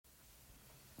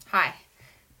Hi,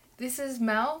 this is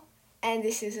Mel. And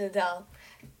this is Adele.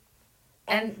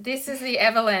 And this is the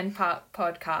Everland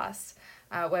podcast,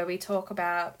 where we talk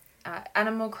about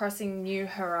Animal Crossing New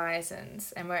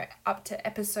Horizons, and we're up to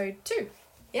episode 2.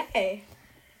 Yay.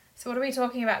 So what are we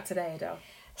talking about today, Adele?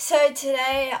 So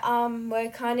today, we're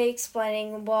kind of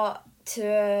explaining what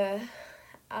to,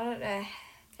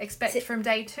 Expect from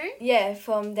day 2? Yeah,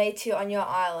 from day 2 on your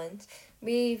island.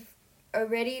 We've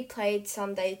already played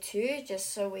some day 2,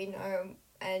 just so we know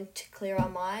and to clear our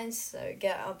minds, so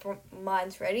get our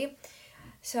minds ready.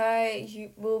 So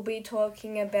we'll be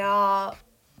talking about,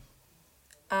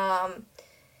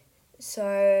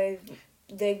 so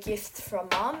the gift from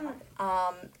Mum,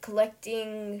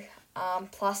 collecting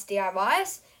plus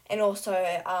DIYs, and also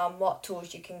what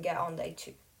tools you can get on day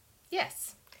 2.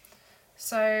 Yes.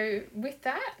 So with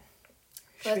that,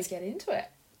 should we get into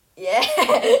it? Yeah.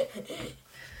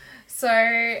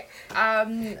 So,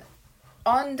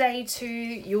 on day 2,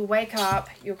 you'll wake up,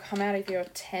 you'll come out of your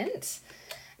tent,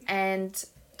 and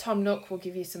Tom Nook will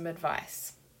give you some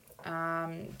advice.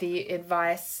 The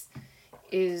advice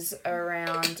is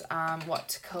around what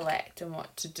to collect and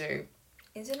what to do.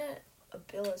 Isn't it a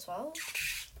bill as well?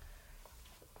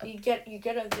 You get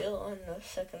a bill on the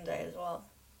second day as well.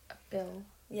 A bill?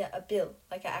 Yeah, a bill,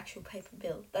 like an actual paper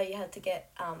bill that you had to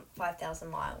get 5,000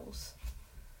 miles.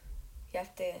 You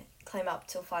have to claim up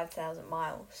till 5,000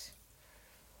 miles.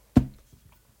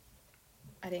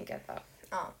 I didn't get that.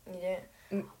 Oh, you didn't?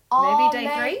 Maybe day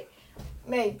 3?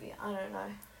 Maybe, I don't know.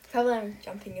 Probably I'm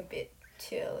jumping a bit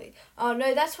too early. Oh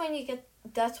no, that's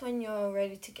when you're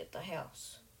ready to get the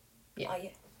house. Yeah. Oh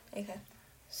yeah, okay.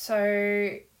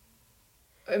 So,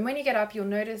 and when you get up, you'll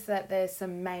notice that there's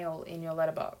some mail in your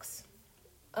letterbox.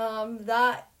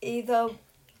 That either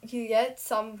you get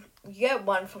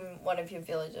one from one of your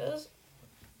villagers,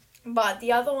 but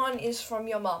the other one is from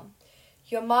your mum.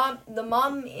 The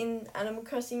mum in Animal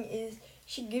Crossing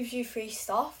she gives you free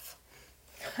stuff.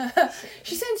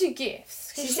 She sends you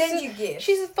gifts. She sends you gifts.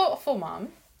 She's a thoughtful mum.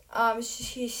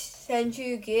 She sends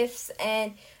you gifts,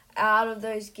 and out of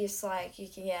those gifts, like, you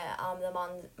can get the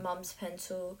mum's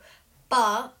pencil.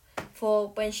 But for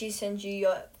when she sends you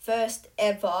your first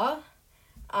ever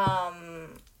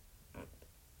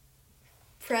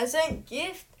present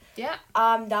gift, yeah,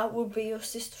 that would be your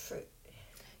sister fruit.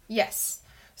 Yes.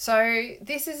 So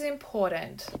this is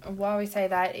important. Why we say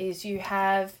that is you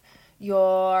have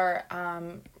your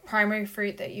primary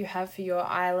fruit that you have for your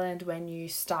island when you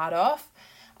start off,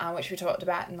 which we talked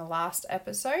about in the last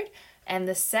episode. And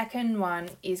the second one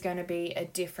is going to be a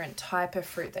different type of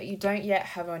fruit that you don't yet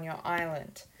have on your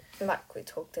island. Like we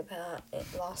talked about in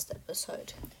last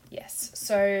episode. Yes.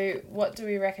 So what do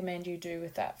we recommend you do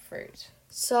with that fruit?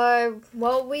 So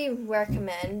what we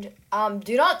recommend,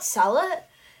 do not sell it.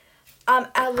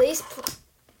 At least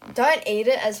don't eat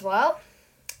it as well.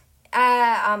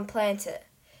 Plant it.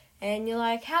 And you're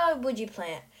like, how would you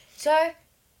plant? So,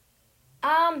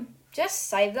 just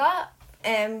save that,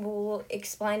 and we'll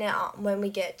explain it when we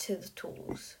get to the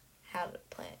tools, how to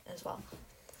plant as well.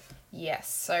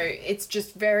 Yes, so it's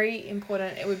just very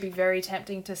important. It would be very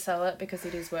tempting to sell it because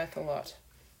it is worth a lot.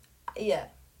 Yeah.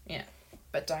 Yeah,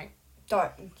 but don't.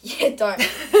 Don't. Yeah, don't.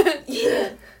 Yeah.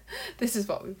 This is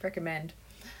what we recommend.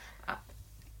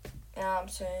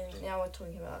 So now we're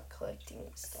talking about collecting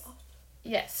stuff.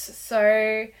 Yes,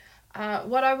 so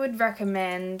what I would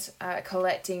recommend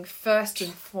collecting first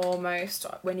and foremost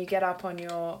when you get up on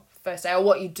your first day, or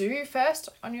what you do first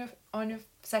on your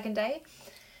second day,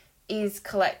 is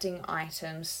collecting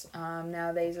items.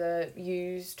 Now these are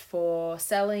used for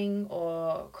selling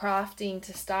or crafting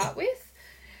to start with,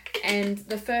 and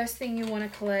the first thing you want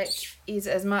to collect is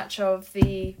as much of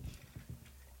the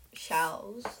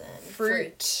shells and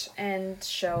fruit and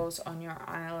shells on your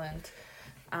island.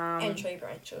 And tree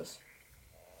branches.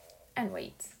 And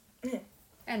weeds. Yeah.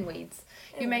 And weeds.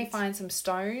 And you may weeds. find some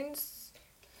stones.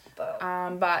 But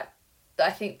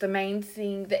I think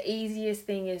the easiest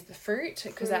thing is the fruit,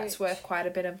 because that's worth quite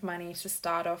a bit of money to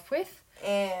start off with.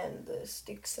 And the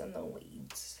sticks and the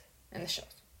weeds. And the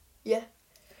shells. Yeah.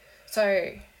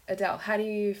 So, Adele, how do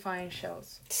you find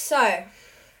shells? So,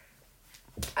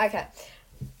 okay.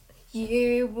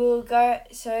 You will go,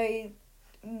 so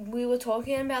we were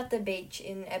talking about the beach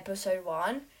in episode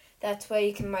 1. That's where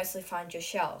you can mostly find your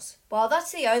shells. Well,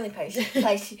 that's the only place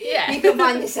Yeah. you can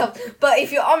find yourself. But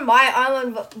if you're on my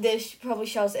island, there's probably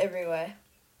shells everywhere.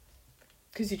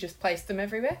 Because you just place them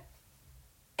everywhere?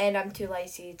 And I'm too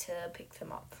lazy to pick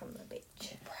them up from the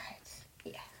beach. Right.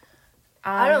 Yeah.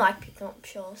 I don't like picking up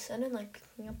shells. I don't like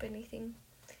picking up anything.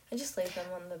 I just leave them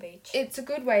on the beach. It's a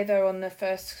good way, though, on the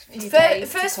first few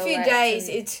days. First few days,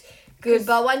 it's good.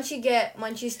 But once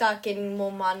you start getting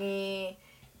more money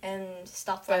and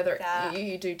stuff like that,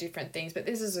 you do different things. But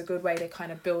this is a good way to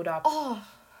kind of build up. Oh,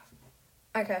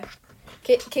 okay.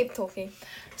 Keep talking.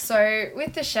 So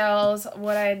with the shells,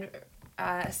 what I'd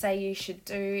say you should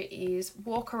do is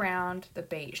walk around the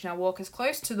beach. Now walk as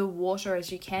close to the water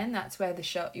as you can. That's where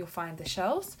you'll find the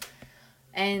shells,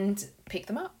 and pick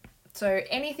them up. So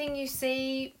anything you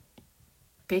see,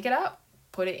 pick it up,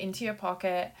 put it into your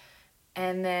pocket,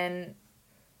 and then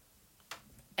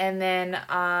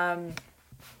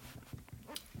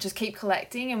just keep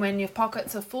collecting. And when your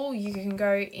pockets are full, you can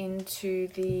go into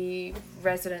the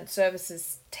resident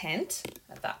services tent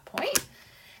at that point,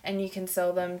 and you can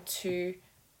sell them to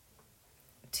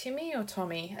Timmy or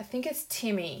Tommy. I think it's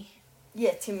Timmy.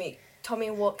 Yeah, Timmy.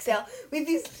 Tommy walks out with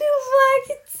his little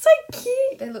flag. It's so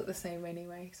cute. They look the same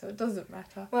anyway, so it doesn't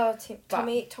matter. Well,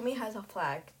 Tommy has a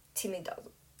flag. Timmy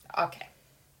doesn't. Okay.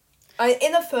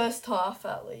 In the first half,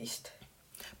 at least.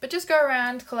 But just go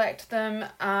around, collect them.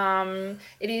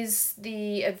 It is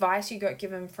the advice you got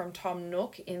given from Tom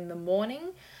Nook in the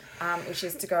morning, which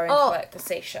is to go and collect the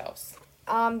seashells.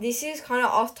 This is kind of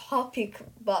off topic,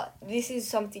 but this is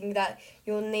something that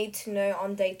you'll need to know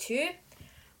on day 2.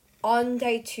 On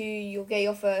day 2, you'll get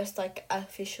your first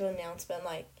official announcement,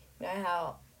 you know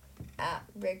how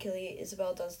regularly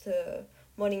Isabel does the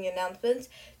morning announcements.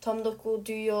 Tom Nook will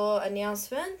do your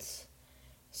announcements,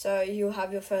 so you'll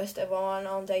have your first ever one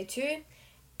on day 2,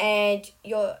 and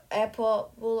your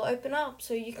airport will open up,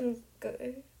 so you can go.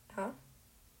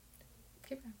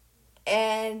 Keep going.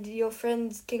 And your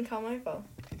friends can come over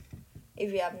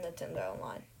if you have Nintendo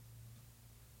online.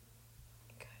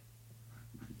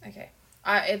 Okay.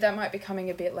 That might be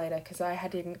coming a bit later because I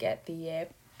didn't get the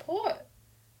airport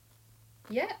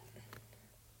yet.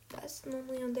 That's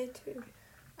normally on day 2.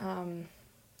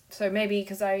 So maybe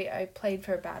because I played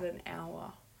for about an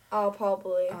hour. Oh,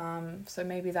 probably. So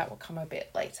maybe that will come a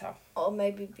bit later. Or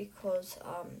maybe because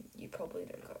you probably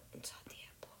don't go inside the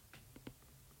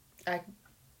airport. I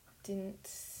didn't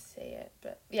see it,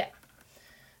 but yeah.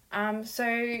 So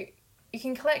you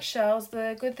can collect shells.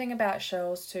 The good thing about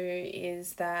shells too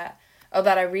is that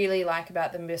I really like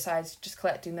about them, besides just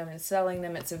collecting them and selling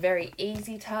them, it's a very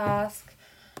easy task.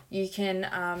 You can,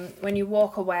 when you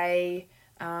walk away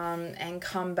and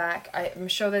come back, I'm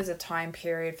sure there's a time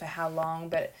period for how long,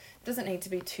 but it doesn't need to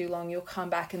be too long. You'll come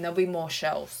back and there'll be more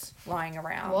shells lying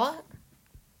around. What?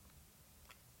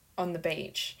 On the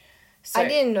beach. So, I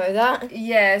didn't know that.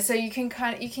 Yeah, so you can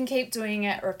keep doing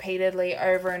it repeatedly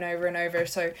over and over and over.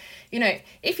 So,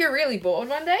 if you're really bored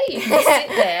one day, you can sit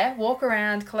there, walk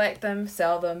around, collect them,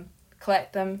 sell them,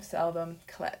 collect them, sell them,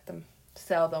 collect them,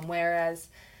 sell them. Whereas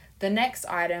the next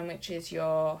item, which is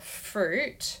your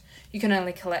fruit, you can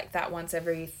only collect that once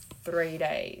every 3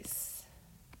 days.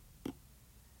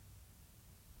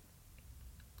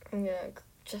 I'm gonna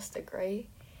just agree.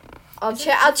 I'll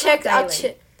check her. I'll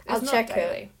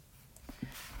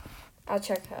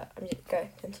check her. Go,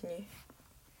 continue.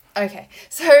 Okay,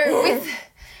 so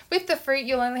with the fruit,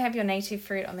 you'll only have your native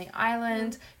fruit on the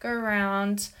island. Go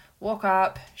around, walk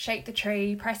up, shake the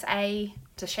tree, press A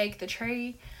to shake the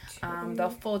tree. They'll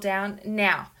fall down.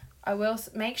 Now, I will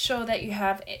make sure that you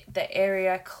have the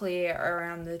area clear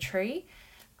around the tree.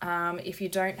 If you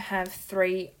don't have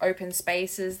 3 open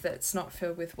spaces that's not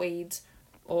filled with weeds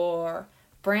or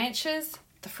branches,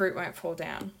 the fruit won't fall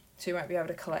down, so you won't be able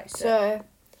to collect it. So,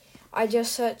 I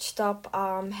just searched up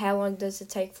how long does it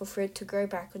take for fruit to grow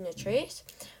back on your trees.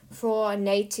 For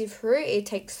native fruit, it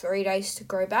takes 3 days to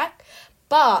grow back.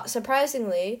 But,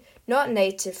 surprisingly, not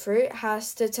native fruit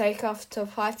has to take up to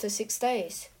 5 to 6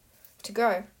 days to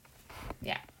grow.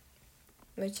 Yeah.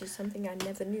 Which is something I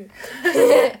never knew.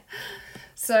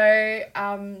 So,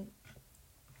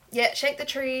 shake the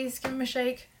trees, give them a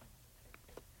shake.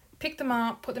 Pick them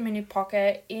up, put them in your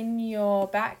pocket. In your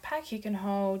backpack, you can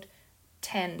hold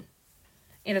 10.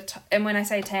 And when I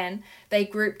say 10, they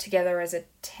group together as a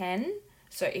 10.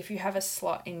 So if you have a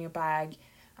slot in your bag,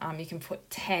 you can put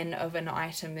 10 of an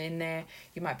item in there.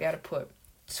 You might be able to put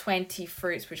 20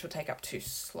 fruits, which will take up 2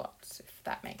 slots, if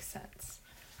that makes sense.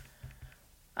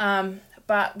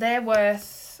 But they're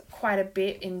worth quite a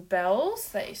bit in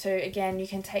bells. So again, you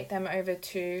can take them over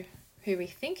to who we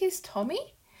think is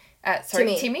Timmy,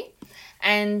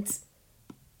 and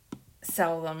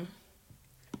sell them.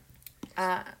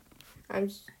 I'm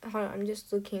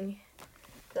just looking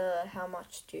how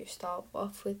much do you start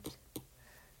off with?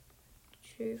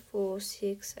 2, 4,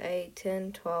 6, 8,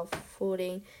 10, 12,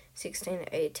 14, 16,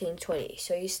 18, 20.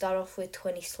 So you start off with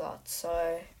 20 slots.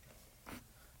 So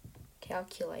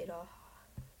calculator.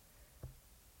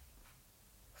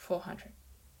 400.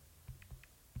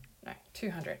 No,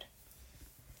 200.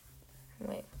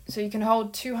 So you can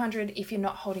hold 200 if you're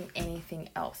not holding anything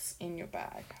else in your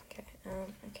bag. Okay.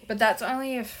 Okay. But that's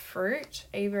only a fruit.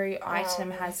 Every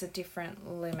item has a different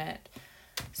limit.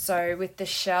 So with the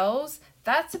shells,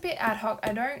 that's a bit ad hoc.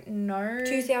 I don't know.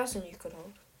 2,000 you could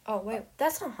hold. Oh wait,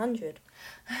 that's 100.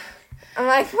 I'm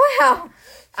like, wow.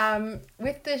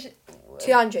 With the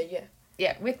 200, yeah.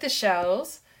 Yeah, with the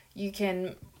shells, you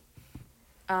can.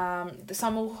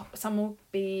 Some will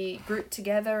be grouped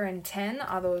together in 10.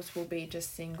 Others will be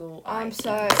just single items.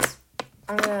 So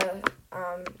I'm gonna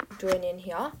do it in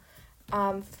here.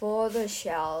 For the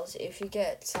shells, if you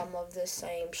get some of the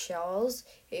same shells,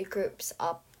 it groups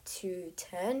up to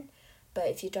 10. But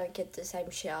if you don't get the same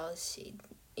shells,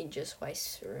 it just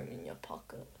wastes room in your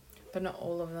pocket. But not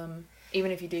all of them.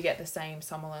 Even if you do get the same,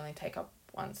 some will only take up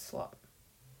one slot.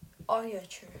 Oh yeah,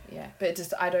 true. Yeah, but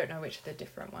I don't know which are the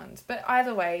different ones. But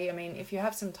either way, I mean, if you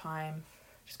have some time,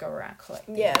 just go around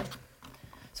collecting. Yeah.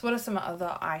 So what are some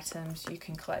other items you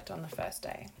can collect on the first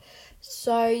day?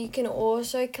 So you can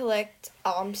also collect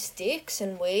sticks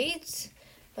and weeds,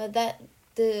 but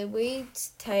the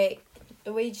weeds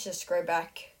just grow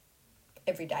back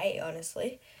every day,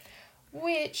 honestly.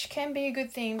 Which can be a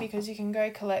good thing because you can go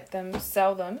collect them,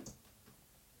 sell them,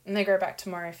 and they grow back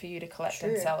tomorrow for you to collect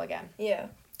and sell again. Yeah.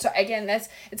 So again,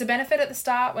 it's a benefit at the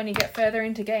start. When you get further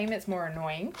into game, it's more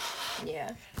annoying.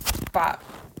 Yeah. But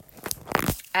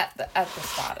at the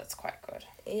start, it's quite good.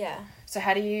 Yeah. So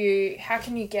how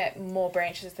can you get more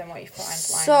branches than what you find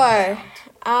lying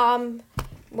around?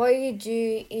 What you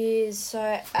do is,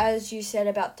 so as you said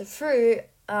about the fruit,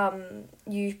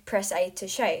 you press A to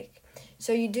shake.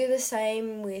 So you do the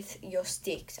same with your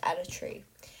sticks at a tree.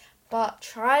 But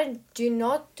do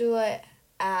not do it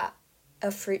at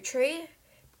a fruit tree,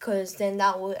 because then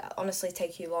that will honestly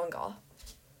take you longer.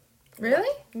 Really?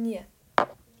 Yeah.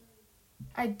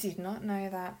 I did not know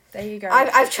that. There you go.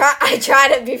 I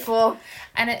tried it before.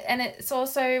 And it's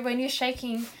also when you're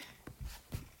shaking,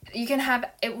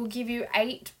 it will give you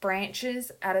 8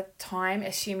 branches at a time,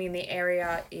 assuming the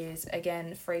area is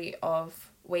again free of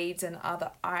weeds and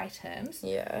other items.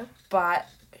 Yeah. But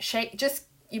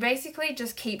you basically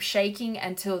just keep shaking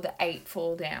until the 8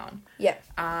 fall down. Yeah.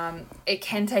 It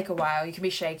can take a while. You can be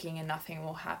shaking and nothing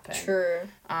will happen. True.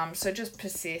 So just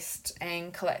persist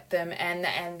and collect them,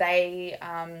 and they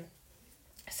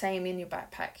same in your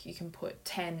backpack. You can put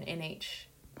 10 in each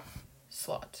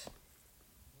slot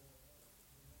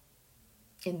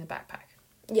in the backpack.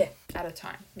 Yeah. At a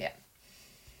time. Yeah.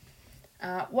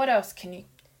 What else can you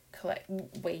collect?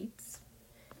 Weeds.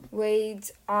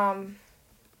 Weeds.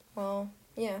 Well,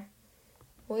 yeah.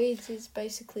 Weeds is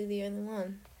basically the only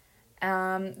one.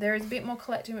 There is a bit more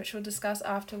collecting which we'll discuss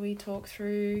after we talk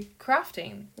through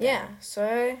crafting. Yeah,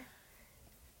 so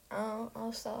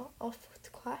I'll start off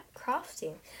with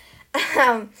crafting.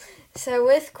 So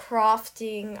with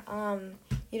crafting,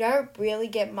 you don't really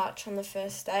get much on the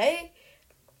first day,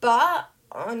 but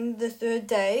on the third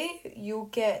day you'll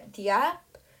get the app,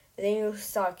 and then you'll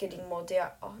start getting more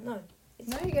Oh no.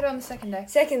 No, you get it on the second day.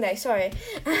 Second day, sorry.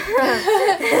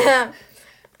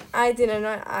 I didn't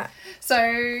know. So,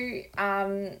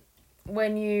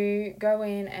 when you go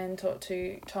in and talk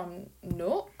to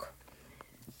ℂ𝕠𝕚𝕗𝕚,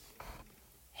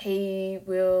 he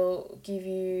will give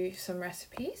you some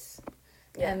recipes.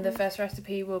 Yeah. And the first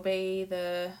recipe will be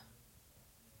the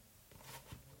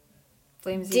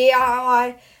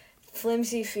DIY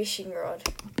flimsy fishing rod.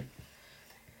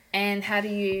 And how do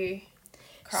you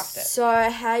craft it? So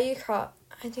how you craft?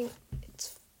 I think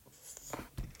it's.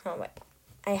 Oh wait,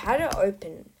 I had it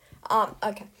open.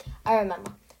 Okay, I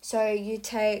remember. So you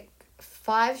take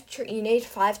 5 you need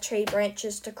 5 tree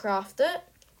branches to craft it.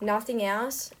 Nothing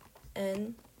else,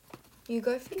 and you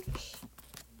go fish.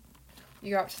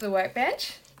 You go up to the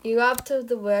workbench? You go up to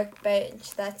the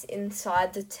workbench that's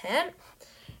inside the tent,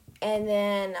 and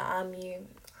then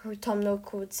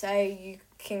ℂ𝕠𝕚𝕗𝕚 would say you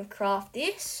can craft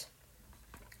this.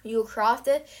 You'll craft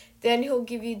it, then he'll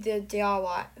give you the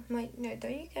DIY. Wait, no,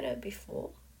 don't you get it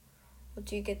before? Or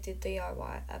do you get the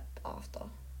DIY app after?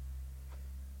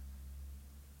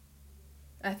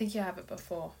 I think you have it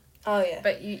before. Oh, yeah.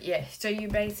 But so you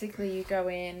basically, go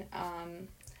in,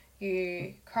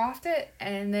 you craft it,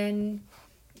 and then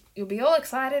you'll be all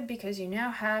excited because you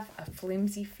now have a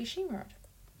flimsy fishing rod.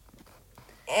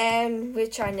 And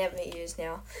which I never use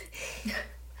now.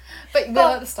 but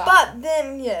at the start. But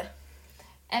then, yeah.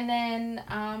 And then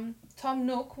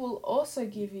ℂ𝕠𝕚𝕗𝕚 will also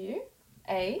give you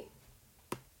a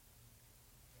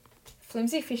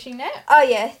flimsy fishing net. Oh,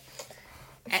 yeah.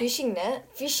 Fishing net?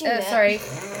 Sorry.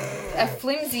 A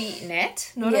flimsy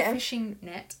net, not a fishing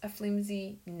net, a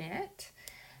flimsy net,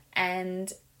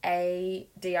 and a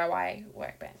DIY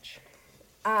workbench.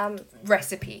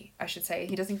 Recipe, I should say.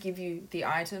 He doesn't give you the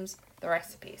items, the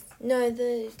recipes. No,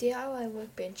 the DIY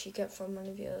workbench you get from one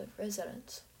of your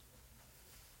residents.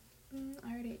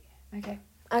 Okay.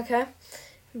 Okay.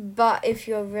 But if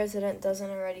your resident doesn't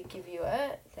already give you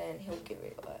it, then he'll give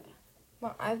you it.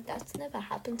 Well, that's never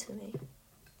happened to me.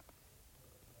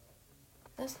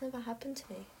 That's never happened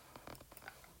to me.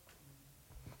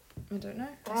 I don't know.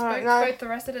 I I don't know. spoke to the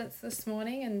residents this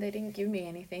morning and they didn't give me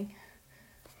anything.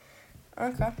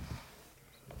 Okay.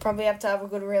 Probably have to have a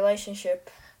good relationship.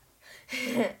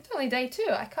 It's only day 2.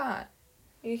 I can't.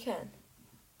 You can.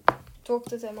 Talk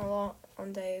to them a lot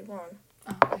on day 1.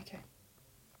 Oh, okay.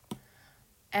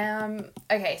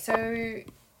 Okay, so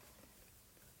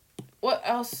what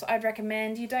else I'd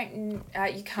recommend? You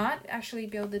can't actually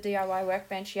build the DIY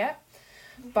workbench yet,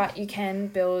 but you can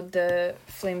build the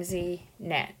flimsy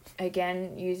net,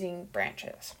 again, using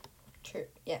branches. True,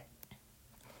 yeah.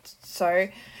 So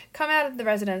come out of the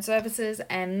resident services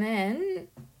and then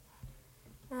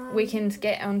we can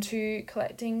get onto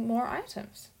collecting more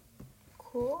items.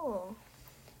 Cool.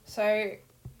 So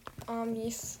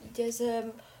if there's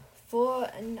for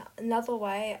another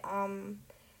way,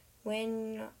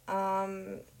 when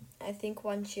I think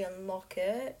once you unlock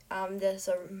it, there's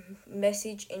a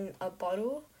message in a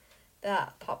bottle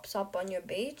that pops up on your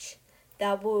beach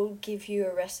that will give you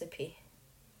a recipe.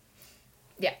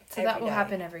 yeah, so that will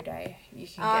happen every day. You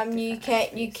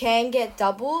can get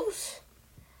doubles,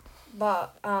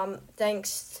 but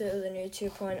thanks to the new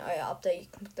 2.0 update, you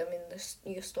can put them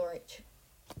in your storage.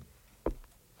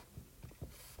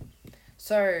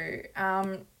 So,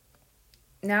 now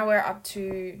we're up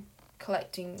to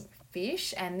collecting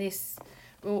fish, and this,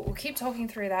 we'll keep talking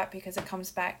through that because it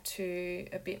comes back to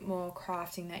a bit more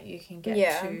crafting that you can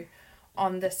get to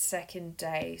on the second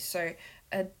day. So,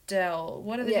 Adele,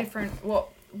 what are the different,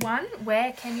 one,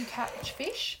 where can you catch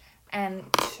fish? And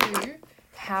 2,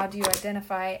 how do you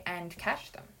identify and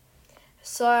catch them?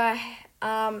 So,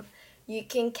 you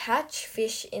can catch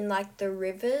fish in like the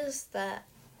rivers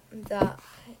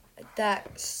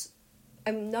that's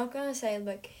I'm not gonna say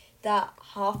like that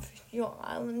half your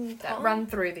island that run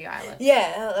through the island.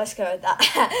 Yeah, let's go with that.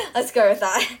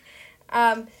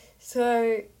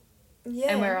 So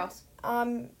yeah. And where else?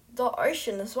 The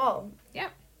ocean as well. Yeah.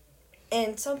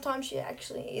 And sometimes you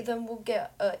actually even will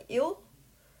get a eel.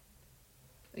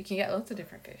 You can get lots of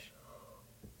different fish.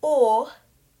 Or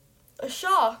a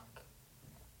shark.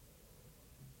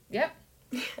 Yep.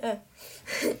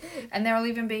 And there will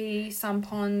even be some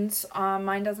ponds.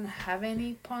 Mine doesn't have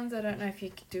any ponds. I don't know if you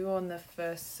could do on the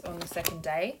second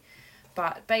day,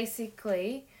 but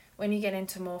basically when you get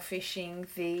into more fishing,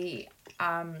 the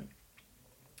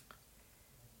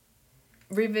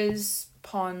rivers,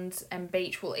 ponds and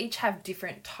beach will each have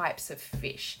different types of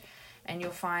fish, and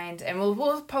you'll find, and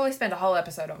we'll probably spend a whole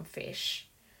episode on fish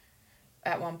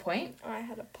at one point. I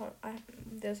had a pond.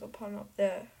 There's a pond up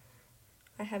there.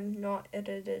 I have not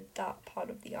edited that part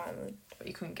of the island. But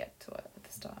you couldn't get to it at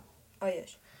the start. Oh,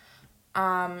 yes.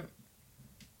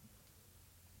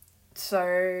 So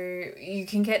you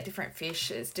can get different fish.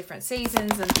 It's different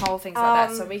seasons and whole things like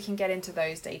that. So we can get into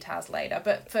those details later.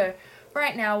 But for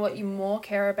right now, what you more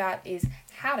care about is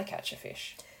how to catch a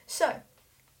fish. So,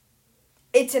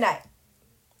 it's an A.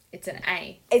 It's an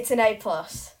A. It's an A+.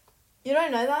 You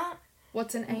don't know that?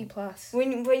 What's an A plus?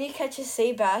 When you catch a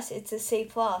sea bass, it's a C+.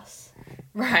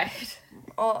 Right.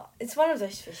 Oh, it's one of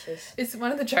those fishes. It's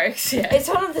one of the jokes, yeah. It's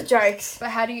one of the jokes. But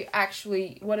how do you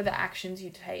actually, what are the actions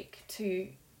you take to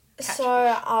catch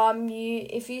fish?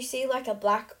 If you see like a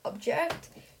black object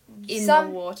in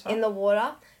the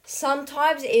water,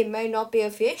 sometimes it may not be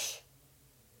a fish.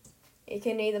 It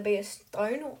can either be a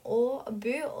stone or a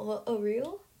boot or a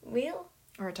wheel.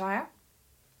 Or a tire?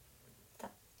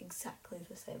 That's exactly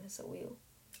the same as a wheel.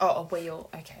 Oh, a wheel,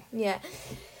 okay. Yeah.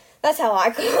 That's how I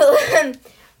call them.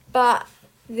 But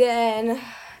then,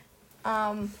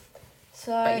 so...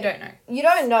 But you don't know. You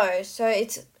don't know. So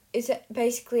it's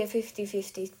basically a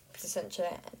 50-50%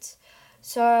 chance.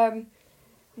 So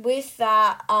with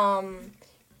that,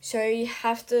 so you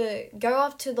have to go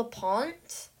up to the pond.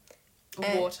 Or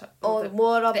the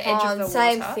water the pond, edge of the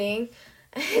same water. thing.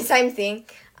 Same thing.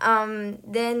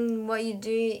 Then what you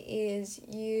do is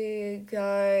you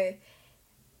go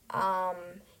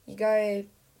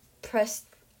press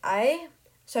A.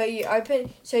 So you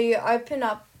open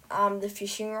up the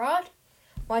fishing rod.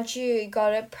 Once you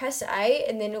got it, press A,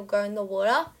 and then it'll go in the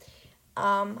water.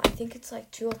 I think it's like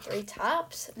 2 or 3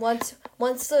 taps. Once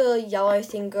the yellow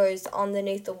thing goes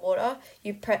underneath the water,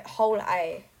 you hold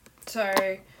A. So,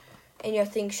 and your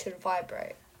thing should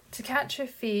vibrate. To catch a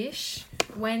fish,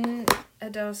 when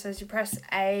Adele says you press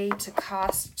A to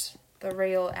cast the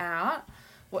reel out,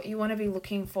 what you want to be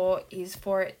looking for is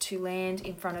for it to land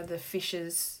in front of the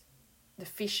fishes. The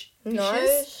fishes.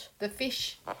 Nose. The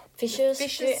fish.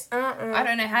 Fishes. I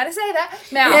don't know how to say that.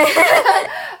 Mouth.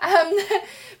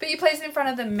 But you place it in front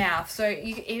of the mouth, so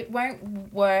it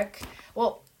won't work.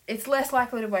 Well, it's less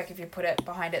likely to work if you put it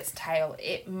behind its tail.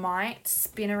 It might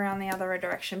spin around the other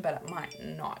direction, but it might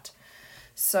not.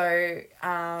 So,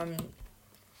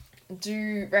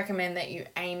 do recommend that you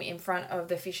aim in front of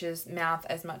the fish's mouth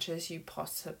as much as you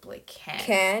possibly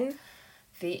can.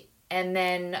 And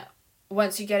then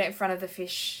once you get it in front of the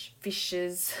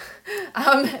fish's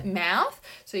mouth,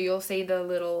 so you'll see the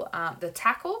little the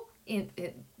tackle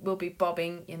it will be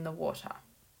bobbing in the water.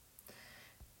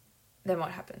 Then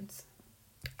what happens?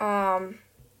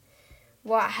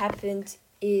 What happens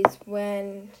is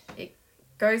when it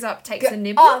goes up, takes a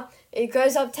nibble. It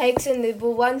goes up, takes a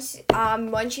nibble. Once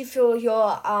you feel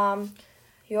your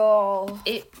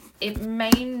it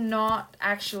may not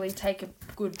actually take a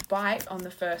good bite on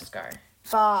the first go.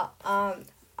 But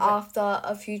after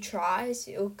a few tries,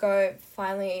 it'll go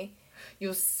finally.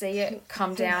 You'll see it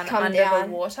come down under the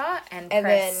water and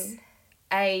press then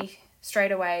A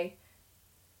straight away.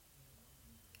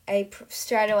 And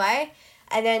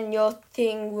then your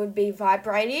thing would be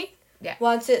vibrating. Yeah.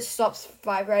 Once it stops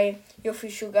vibrating, your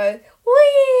fish will go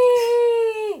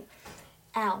whee.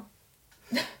 Ow.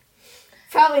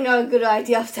 Probably not a good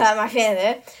idea to have my hand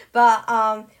there, but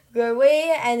go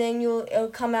whee, and then it'll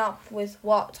come out with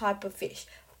what type of fish.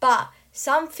 But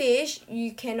some fish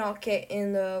you cannot get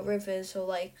in the rivers or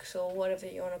lakes or whatever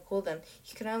you want to call them.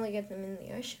 You can only get them in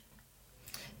the ocean.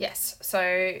 Yes,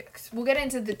 so we'll get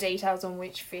into the details on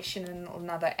which fish in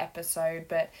another episode,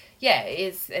 but yeah,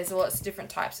 there's lots of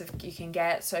different types you can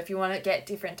get. So if you want to get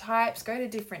different types, go to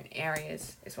different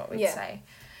areas is what we'd say,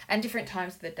 and different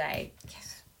times of the day.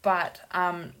 Yes. But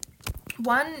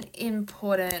one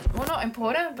important, well not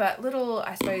important, but little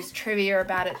I suppose trivia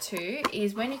about it too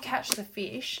is when you catch the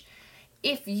fish,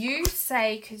 if you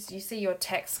say, because you see your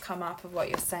text come up of what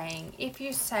you're saying, if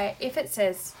it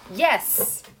says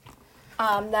yes.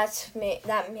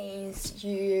 That means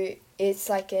it's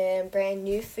like a brand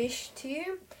new fish to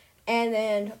you, and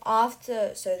then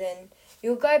then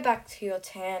you'll go back to your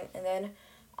tent, and then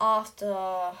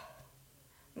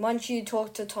once you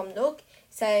talk to Tom Nook,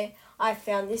 say, I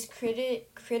found this critter,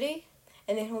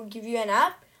 and then he'll give you an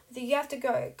app. I think you have to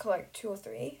go collect 2 or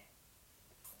 3.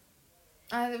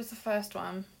 That was the first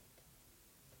one.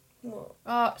 What?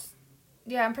 Oh,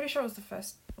 yeah, I'm pretty sure it was the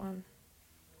first one.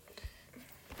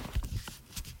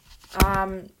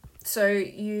 I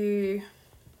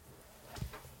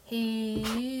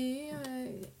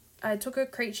took a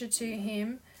creature to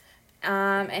him,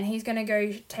 and he's going to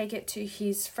go take it to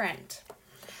his friend.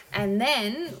 And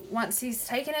then, once he's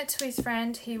taken it to his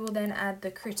friend, he will then add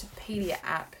the Critterpedia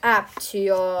app to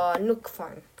your Nook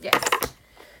phone. Yes.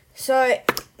 So,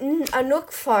 a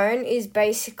Nook phone is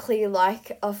basically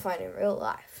like a phone in real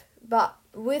life. But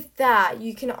with that,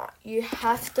 you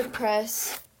have to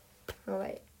press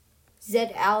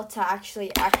ZL to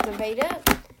actually activate it,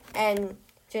 and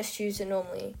just use it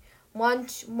normally.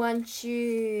 Once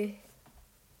you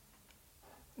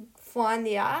find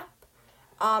the app,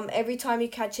 every time you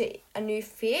catch a new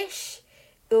fish,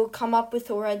 it'll come up with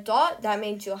a red dot. That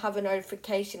means you'll have a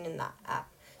notification in that app.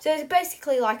 So it's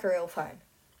basically like a real phone.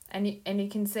 And you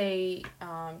can see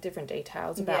different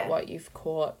details about what you've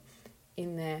caught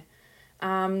in there.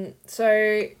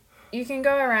 So you can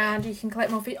go around, you can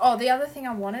collect more fish. Oh, the other thing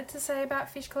I wanted to say about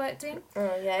fish collecting,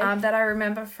 that I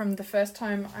remember from the first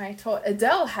time I taught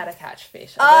Adele how to catch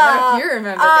fish. I don't know if you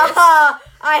remember this.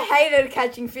 I hated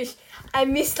catching fish. I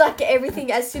missed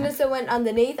everything. As soon as I went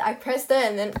underneath, I pressed it,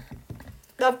 and then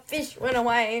the fish went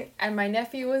away. And my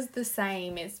nephew was the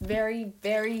same. It's very,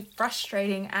 very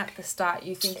frustrating at the start.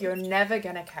 You think you're never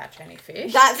going to catch any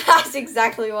fish. That's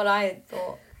exactly what I had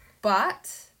thought.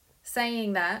 But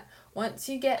saying that, once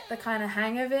you get the kind of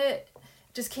hang of it,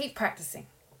 just keep practicing.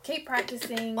 Keep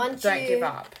practicing. Don't give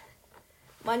up.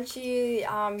 Once you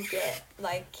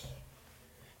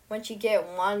get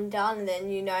one done, then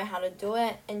you know how to do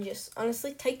it, and just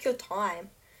honestly take your time.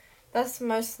 That's the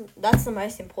most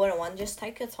important one. Just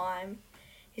take your time.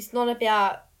 It's not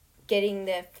about getting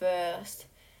there first,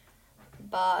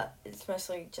 but it's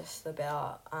mostly just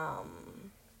about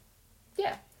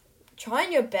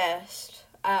trying your best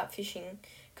at fishing.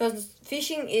 Because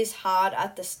fishing is hard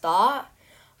at the start.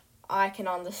 I can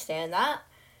understand that.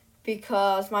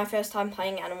 Because my first time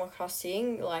playing Animal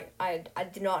Crossing, I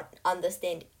did not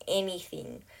understand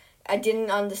anything. I didn't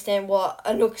understand what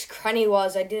a Nook's Cranny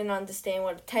was. I didn't understand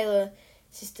what a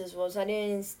sisters was. I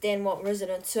didn't understand what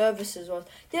resident services was.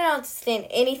 Didn't understand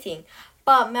anything.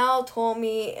 But Mel taught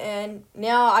me, and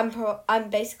now I'm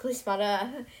basically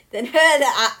smarter than her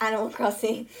at Animal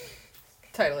Crossing.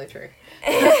 Totally true.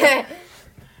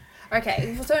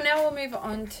 Okay, so now we'll move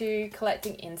on to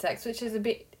collecting insects, which is a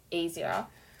bit easier.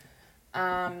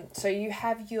 So you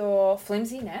have your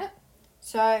flimsy net.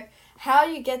 So how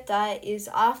you get that is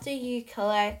after you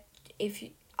collect. Oh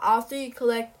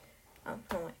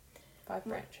wait. 5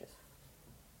 branches.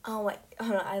 Oh wait,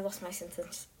 hold on. I lost my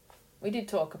sentence. We did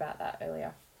talk about that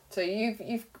earlier. So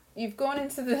you've gone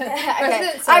into the Okay,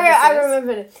 resident services. I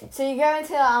remembered it. So you go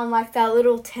into like that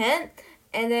little tent,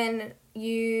 and then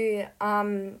you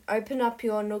open up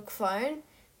your Nook phone,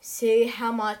 see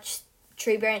how much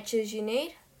tree branches you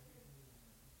need.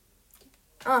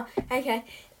 Oh, okay.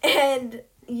 And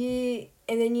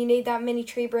then you need that many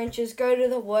tree branches. Go to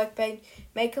the workbench,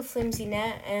 make a flimsy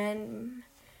net, and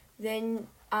then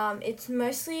it's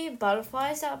mostly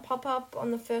butterflies that pop up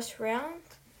on the first round.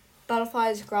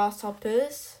 Butterflies,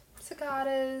 grasshoppers,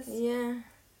 cicadas. Yeah,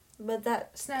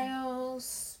 but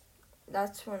snails.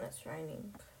 That's when it's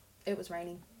raining. It was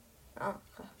raining. Oh,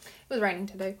 okay. It was raining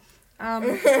today.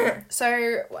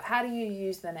 So how do you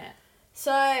use the net?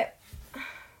 So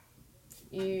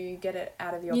you get it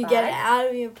out of your bag. You get it out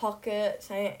of your pocket.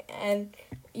 So and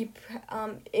you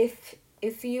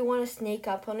if you want to sneak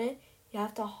up on it, you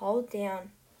have to hold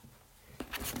down.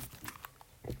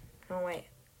 Oh wait,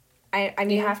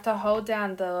 you have to hold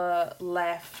down the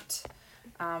left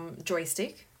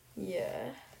joystick. Yeah.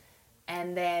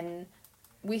 And then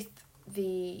with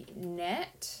the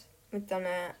net,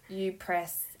 you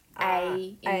press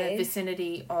A in the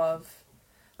vicinity of,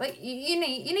 like, you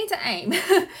need to aim.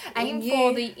 Aim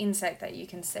for the insect that you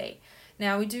can see.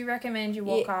 Now, we do recommend you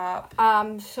walk up.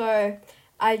 So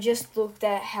I just looked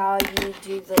at how you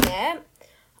do the net.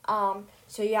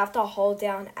 So you have to hold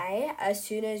down A as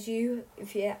soon as you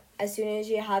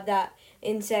have that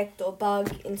insect or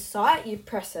bug in sight, you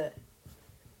press it.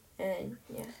 And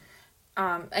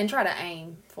and try to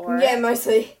aim for it. Yeah,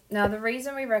 mostly. Now, the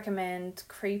reason we recommend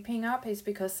creeping up is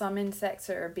because some insects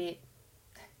are a bit,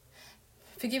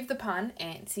 forgive the pun,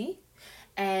 antsy,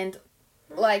 and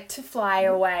like to fly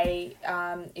away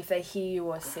if they hear you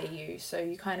or see you. So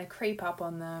you kind of creep up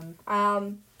on them.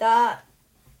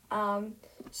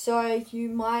 So you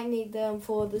might need them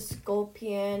for the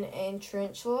scorpion and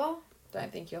tarantula.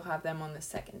 Don't think you'll have them on the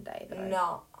second day though.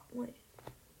 No. Wait.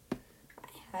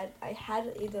 I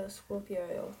had either a Scorpio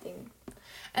or thing.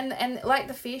 And like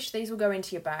the fish, these will go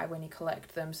into your bag when you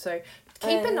collect them. So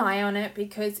keep an eye on it,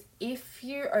 because if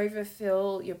you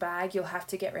overfill your bag, you'll have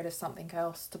to get rid of something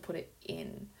else to put it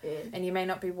in. Yeah. And you may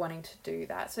not be wanting to do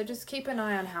that. So just keep an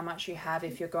eye on how much you have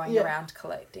if you're going around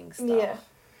collecting stuff. Yeah.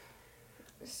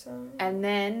 So. And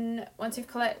then once you've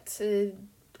collected,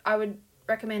 I would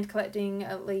recommend collecting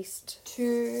at least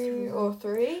 2 or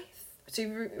 3. So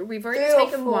we've already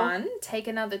taken 1. Take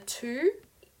another 2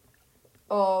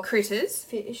 of critters.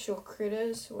 Fish or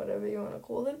critters, whatever you want to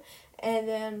call them. And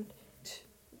then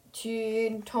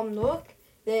to Tom Nook.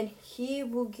 Then he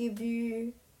will give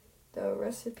you the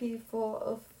recipe for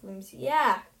a flimsy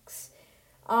axe.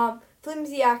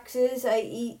 Flimsy axes are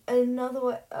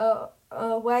another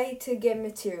way to get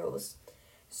materials.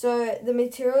 So the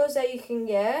materials that you can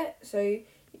get, so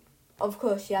of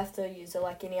course you have to use it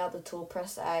like any other tool,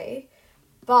 press A.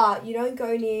 But you don't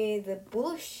go near the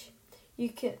bush. You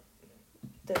can,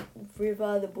 the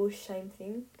river, the bush, same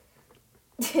thing.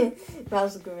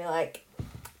 Mel's looking at me like,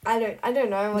 I don't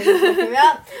know what you're talking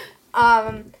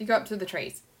about. You go up to the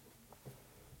trees.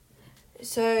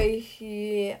 So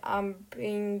you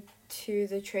bring to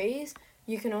the trees.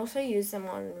 You can also use them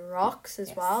on rocks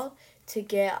as well to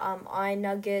get iron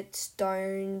nuggets,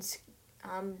 stones,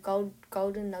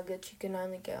 golden nuggets. You can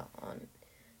only get on.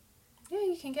 Yeah,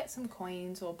 you can get some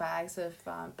coins or bags of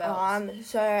bells.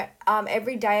 So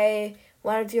every day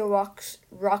one of your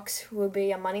rocks will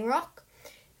be a money rock,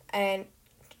 and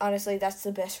honestly that's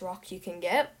the best rock you can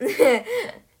get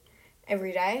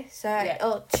every day. So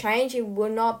it'll change. It will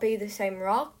not be the same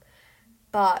rock,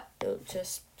 but it'll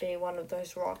just be one of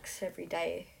those rocks every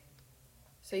day.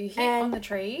 So you hit on the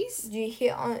trees.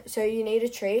 So you need a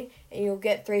tree, and you'll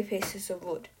get 3 pieces of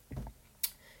wood.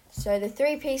 So the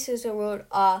 3 pieces of wood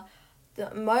are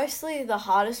mostly the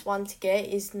hardest one to get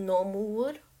is normal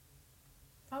wood.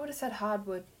 I would have said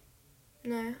hardwood.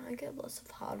 No, I get lots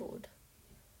of hardwood.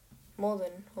 More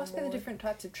than Must be the different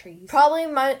types of trees. Probably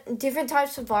different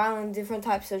types of violin, different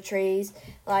types of trees.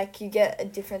 Like you get a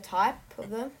different type of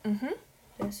them. Mhm.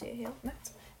 Can you see it here?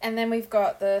 And then we've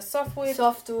got the softwood.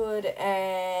 Softwood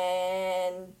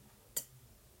and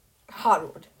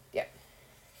hardwood. Yep.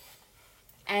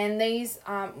 And these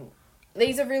are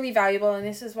really valuable, and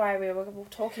this is why we were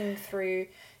talking through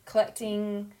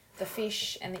collecting the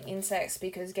fish and the insects,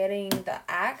 because getting the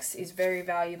axe is very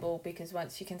valuable, because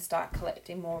once you can start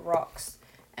collecting more rocks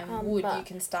and wood, you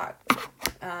can start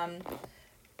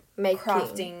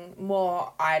crafting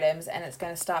more items, and it's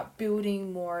going to start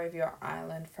building more of your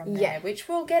island from there, which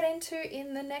we'll get into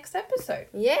in the next episode.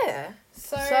 Yeah.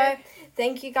 So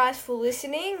thank you guys for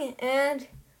listening, and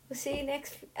we'll see you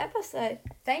next episode.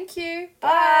 Thank you.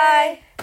 Bye.